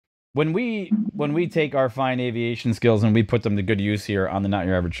when we take our fine aviation skills and we put them to good use here on the Not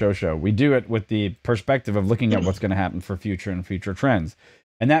Your Average Show, we do it with the perspective of looking at what's going to happen for future and future trends.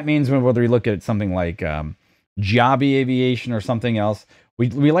 And that means whether we look at something like Jobby Aviation or something else,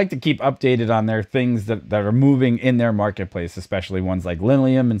 we like to keep updated on their things that are moving in their marketplace, especially ones like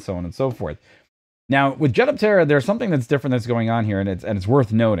Lilium and so on and so forth. Now, with Jetoptera, there's something that's different that's going on here, and it's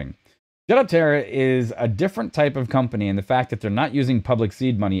worth noting. Jetoptera is a different type of company in the fact that they're not using public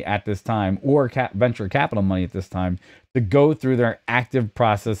seed money at this time or venture capital money at this time to go through their active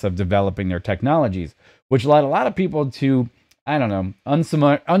process of developing their technologies, which led a lot of people to, I don't know,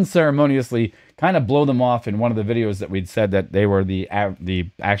 unceremoniously kind of blow them off in one of the videos that we'd said that they were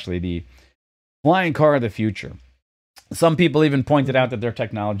actually the flying car of the future. Some people even pointed out that their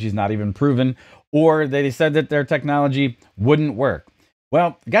technology is not even proven, or they said that their technology wouldn't work.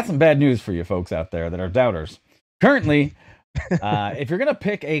 Well, I got some bad news for you folks out there that are doubters. Currently, if you're going to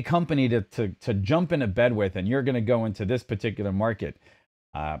pick a company to jump into bed with and you're going to go into this particular market,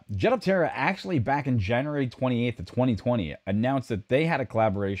 Jetoptera actually back in January 28th of 2020 announced that they had a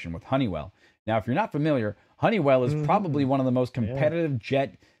collaboration with Honeywell. Now, if you're not familiar, Honeywell is probably one of the most competitive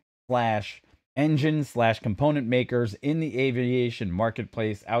jet slash engine slash component makers in the aviation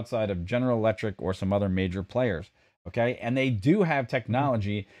marketplace outside of General Electric or some other major players. Okay, and they do have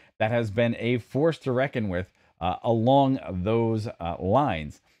technology that has been a force to reckon with along those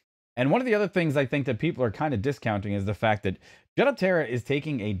lines. And one of the other things I think that people are kind of discounting is the fact that Jetoptera is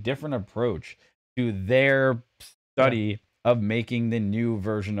taking a different approach to their study of making the new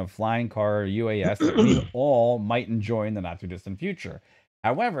version of flying car or UAS that we all might enjoy in the not too distant future.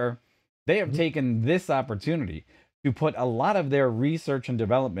 However, they have taken this opportunity to put a lot of their research and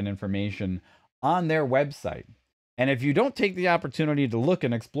development information on their website. And if you don't take the opportunity to look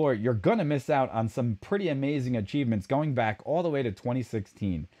and explore it, you're going to miss out on some pretty amazing achievements going back all the way to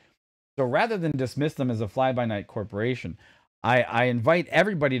 2016. So rather than dismiss them as a fly-by-night corporation, I invite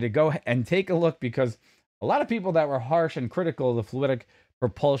everybody to go and take a look, because a lot of people that were harsh and critical of the fluidic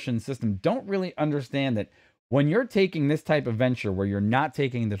propulsion system don't really understand that when you're taking this type of venture where you're not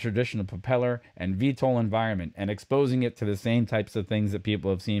taking the traditional propeller and VTOL environment and exposing it to the same types of things that people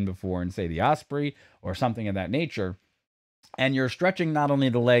have seen before in, say, the Osprey or something of that nature, and you're stretching not only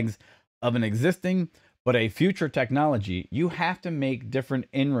the legs of an existing but a future technology, you have to make different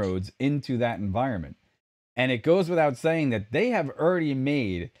inroads into that environment. And it goes without saying that they have already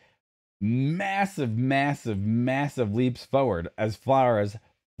made massive, massive, massive leaps forward as far as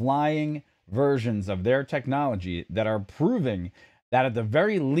flying versions of their technology that are proving that at the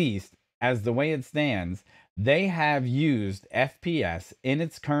very least, as the way it stands, they have used FPS in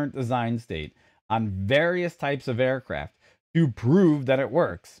its current design state on various types of aircraft to prove that it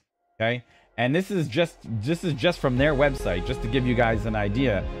works. Okay, and this is just from their website, just to give you guys an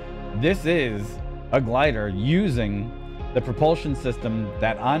idea. This is a glider using the propulsion system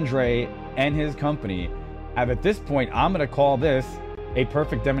that Andre and his company have. At this point, I'm going to call this a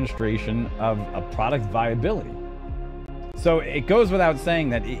perfect demonstration of a product viability. So it goes without saying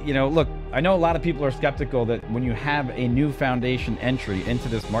that, you know, look, I know a lot of people are skeptical that when you have a new foundation entry into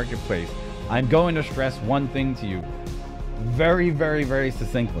this marketplace, I'm going to stress one thing to you very, very, very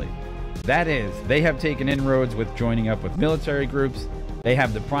succinctly. That is, they have taken inroads with joining up with military groups. They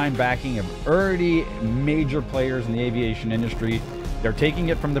have the prime backing of already major players in the aviation industry. They're taking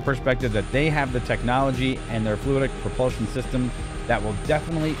it from the perspective that they have the technology and their fluidic propulsion system that will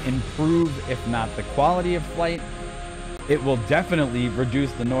definitely improve, if not the quality of flight, it will definitely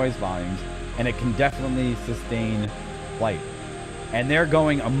reduce the noise volumes, and it can definitely sustain flight. And they're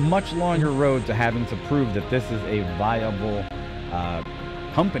going a much longer road to having to prove that this is a viable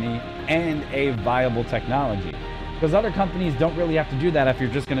company and a viable technology. Because other companies don't really have to do that if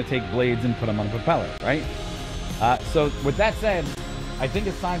you're just going to take blades and put them on a propeller, right? So with that said, I think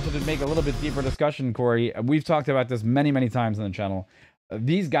it's time to make a little bit deeper discussion, Corey. We've talked about this many, many times on the channel.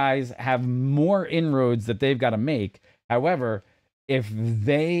 These guys have more inroads that they've got to make. However, if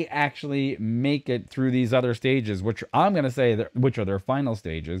they actually make it through these other stages, which I'm going to say which are their final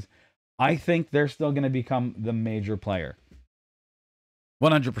stages, I think they're still going to become the major player.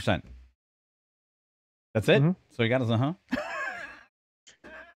 100%. That's it? So you got us a huh?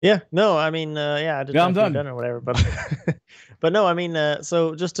 Yeah, no, I mean, yeah, I I'm done or whatever, but but no, I mean,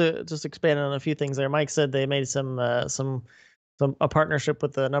 so just to expand on a few things there. Mike said they made a partnership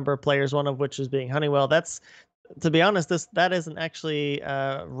with a number of players, one of which is being Honeywell. That's, to be honest, that isn't actually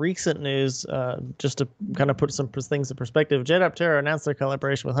recent news. Just to kind of put some things in perspective, Jetoptera announced their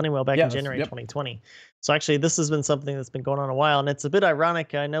collaboration with Honeywell back in January 2020. So actually, this has been something that's been going on a while, and it's a bit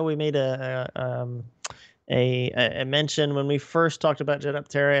ironic. I know we made a a mention when we first talked about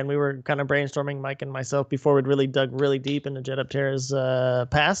Jetoptera, and we were kind of brainstorming, Mike and myself, before we'd really dug really deep into Jetoptera's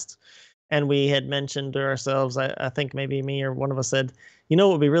past. And we had mentioned to ourselves, I think maybe me or one of us said, you know,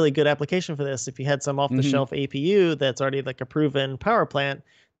 what would be really good application for this if you had some off-the-shelf APU that's already like a proven power plant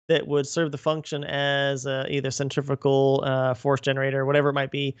that would serve the function as either centrifugal force generator, whatever it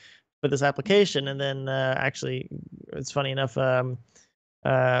might be for this application. And then actually, it's funny enough, we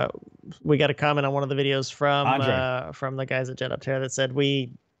got a comment on one of the videos from the guys at Jetoptera that said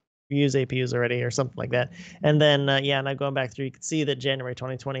we use APUs already or something like that. And then now going back through, you could see that January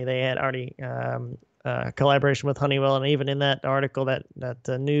 2020 they had already collaboration with Honeywell, and even in that article, that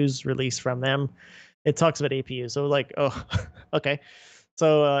news release from them, it talks about APUs. So like, oh, okay.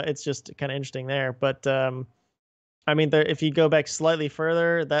 So it's just kind of interesting there. But I mean, if you go back slightly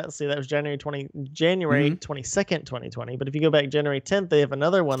further, that was January 22nd, 2020. But if you go back January 10th, they have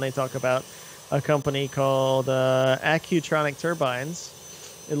another one. They talk about a company called Accutronic Turbines.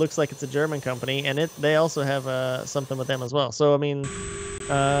 It looks like it's a German company, and they also have something with them as well. So I mean,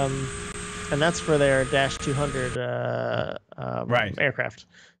 and that's for their Dash 200 aircraft.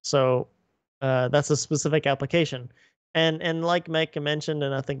 So that's a specific application. And like Mike mentioned,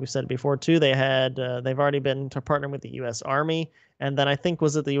 and I think we said it before too, they've already been to partner with the U.S. Army, and then I think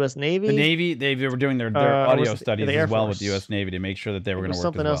was it the U.S. Navy? The Navy, they were doing their audio studies as well with the U.S. Navy to make sure that they were going to work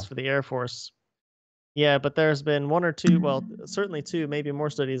something as well. else for the Air Force. Yeah, but there's been one or two, well, certainly two, maybe more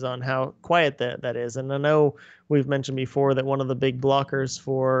studies on how quiet that is. And I know we've mentioned before that one of the big blockers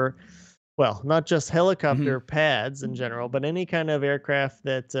for, well, not just helicopter pads in general, but any kind of aircraft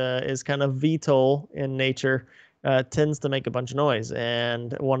that is kind of VTOL in nature tends to make a bunch of noise.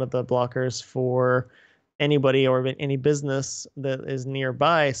 And one of the blockers for anybody or any business that is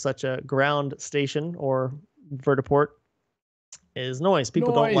nearby such a ground station or vertiport is noise.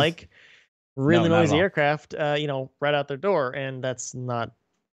 People don't like really noisy aircraft, right out their door, and that's not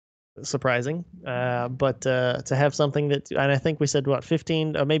surprising. But to have something that, and I think we said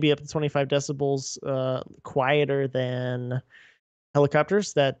 15, maybe up to 25 decibels quieter than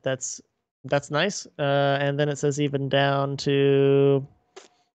helicopters. That's nice. And then it says even down to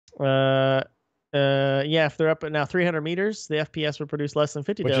if they're up at now 300 meters, the FPS would produce less than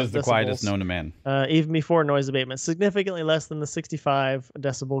 50 decibels. Which is the quietest known to man. Even before noise abatement, significantly less than the 65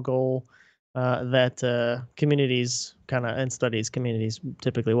 decibel goal that communities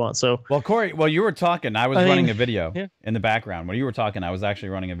typically want. So, well, Corey, while you were talking, I was running a video in the background. When you were talking, I was actually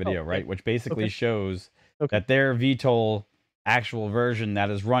running a video, right? Which basically shows that their VTOL actual version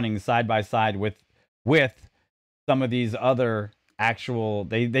that is running side by side with some of these other actual,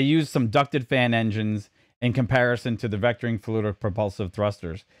 they use some ducted fan engines in comparison to the vectoring fluidic propulsive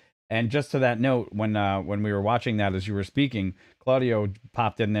thrusters. And just to that note, when we were watching that as you were speaking, Claudio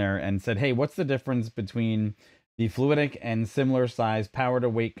popped in there and said, hey, what's the difference between the fluidic and similar size power to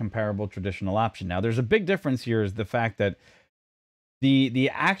weight comparable traditional option? Now, there's a big difference here is the fact that the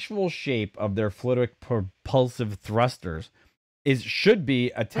actual shape of their fluidic propulsive thrusters should be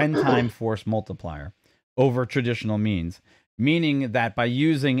a 10-time force multiplier over traditional means. Meaning that by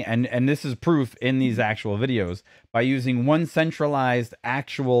using, and this is proof in these actual videos, by using one centralized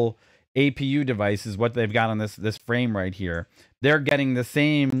actual APU device is what they've got on this frame right here, they're getting the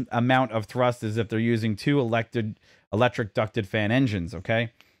same amount of thrust as if they're using two electric ducted fan engines,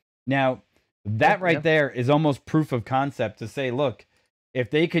 okay? Now, that there is almost proof of concept to say, look,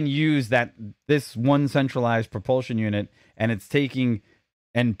 if they can use this one centralized propulsion unit and it's taking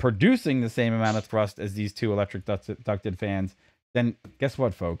and producing the same amount of thrust as these two electric ducted fans, then guess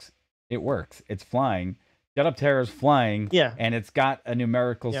what, folks? It works. It's flying. Jetoptera is flying, and it's got a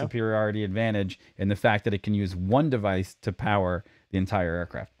numerical superiority advantage in the fact that it can use one device to power the entire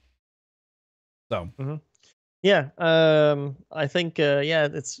aircraft. So, I think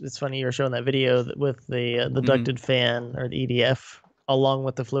it's funny you were showing that video with the ducted fan or the EDF along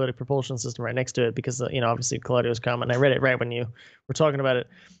with the fluidic propulsion system right next to it, because obviously Claudio's comment, I read it right when you were talking about it.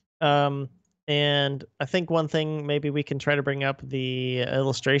 And I think one thing maybe we can try to bring up the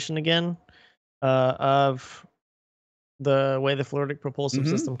illustration again of the way the fluidic propulsive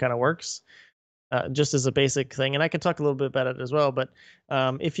system kind of works, just as a basic thing. And I can talk a little bit about it as well. But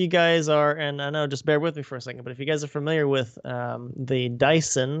if you guys are, and I know, just bear with me for a second, but if you guys are familiar with the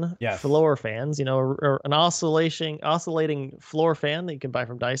Dyson floor fans, or an oscillating floor fan that you can buy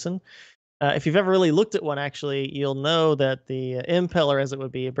from Dyson. If you've ever really looked at one, actually, you'll know that the impeller, as it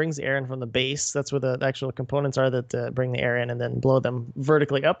would be, it brings the air in from the base. That's where the actual components are that bring the air in and then blow them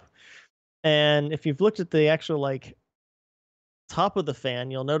vertically up. And if you've looked at the actual top of the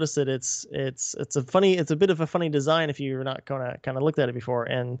fan, you'll notice that it's a bit of a funny design if you're not kind of looked at it before.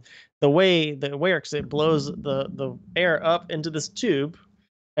 And the way it works, it blows the air up into this tube,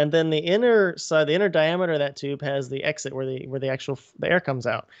 and then the inner side, the inner diameter of that tube has the exit where the air comes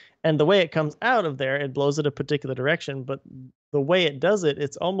out. And the way it comes out of there, it blows it a particular direction. But the way it does it,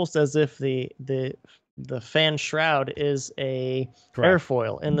 it's almost as if the fan shroud is a Correct.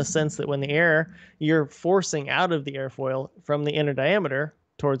 airfoil, in the sense that when the air, you're forcing out of the airfoil from the inner diameter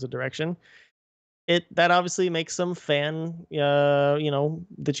towards a direction, that obviously makes some fan, that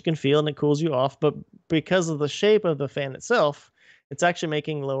you can feel, and it cools you off. But because of the shape of the fan itself, it's actually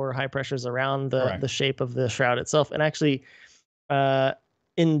making lower high pressures around the shape of the shroud itself, and actually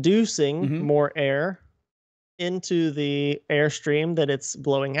inducing more air into the airstream that it's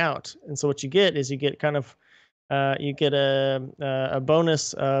blowing out. And so what you get is kind of a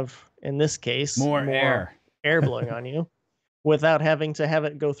bonus of, in this case, more air blowing on you, without having to have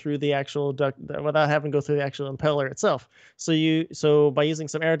it go through the actual duct, without having to go through the actual impeller itself. So by using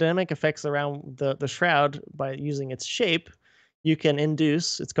some aerodynamic effects around the shroud, by using its shape, you can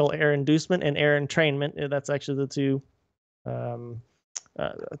induce. It's called air inducement and air entrainment. That's actually the two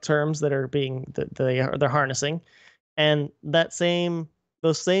terms that are they're harnessing. And those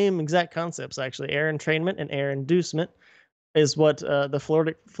same exact concepts, actually, air entrainment and air inducement, is what the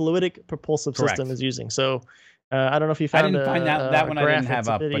fluidic propulsive system is using. So I don't know if you found. I didn't find that one. I didn't have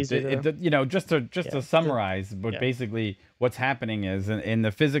up, but just to summarize, but basically what's happening is, in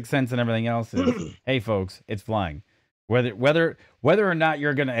the physics sense and everything else, is hey folks, it's flying. Whether or not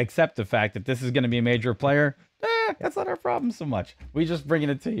you're going to accept the fact that this is going to be a major player, that's not our problem so much. We just bringing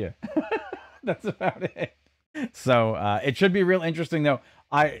it to you. That's about it. So it should be real interesting, though.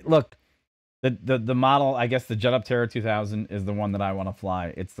 The model, I guess the Jetoptera 2000 is the one that I want to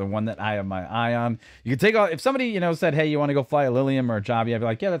fly. It's the one that I have my eye on. You could take off, if somebody said, hey, you want to go fly a Lilium or a Joby, I'd be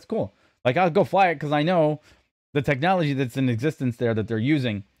like, yeah, that's cool. Like, I'll go fly it because I know the technology that's in existence there that they're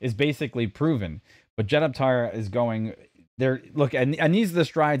using is basically proven. But Jetoptera is going there. Look, and these are the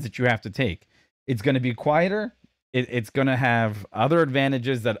strides that you have to take. It's going to be quieter. It's going to have other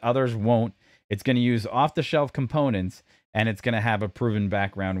advantages that others won't. It's going to use off-the-shelf components, and it's going to have a proven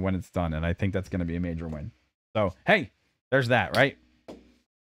background when it's done. And I think that's going to be a major win. So, hey, there's that, right?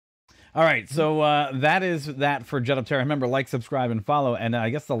 All right, so that is that for Jetoptera. Remember, like, subscribe, and follow. And I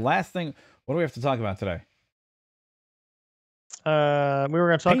guess the last thing, what do we have to talk about today? We were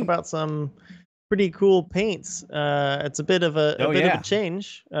going to talk about some pretty cool paints. It's a bit of a of a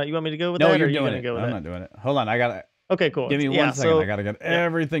change. You want me to go with that, or are you going to go with I'm not doing it. Hold on, I got it. Okay, cool. Give me 1 second. I got to get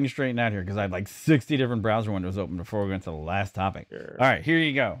everything straightened out here because I had like 60 different browser windows open before we went to the last topic. Sure. All right, here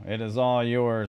you go. It is all yours.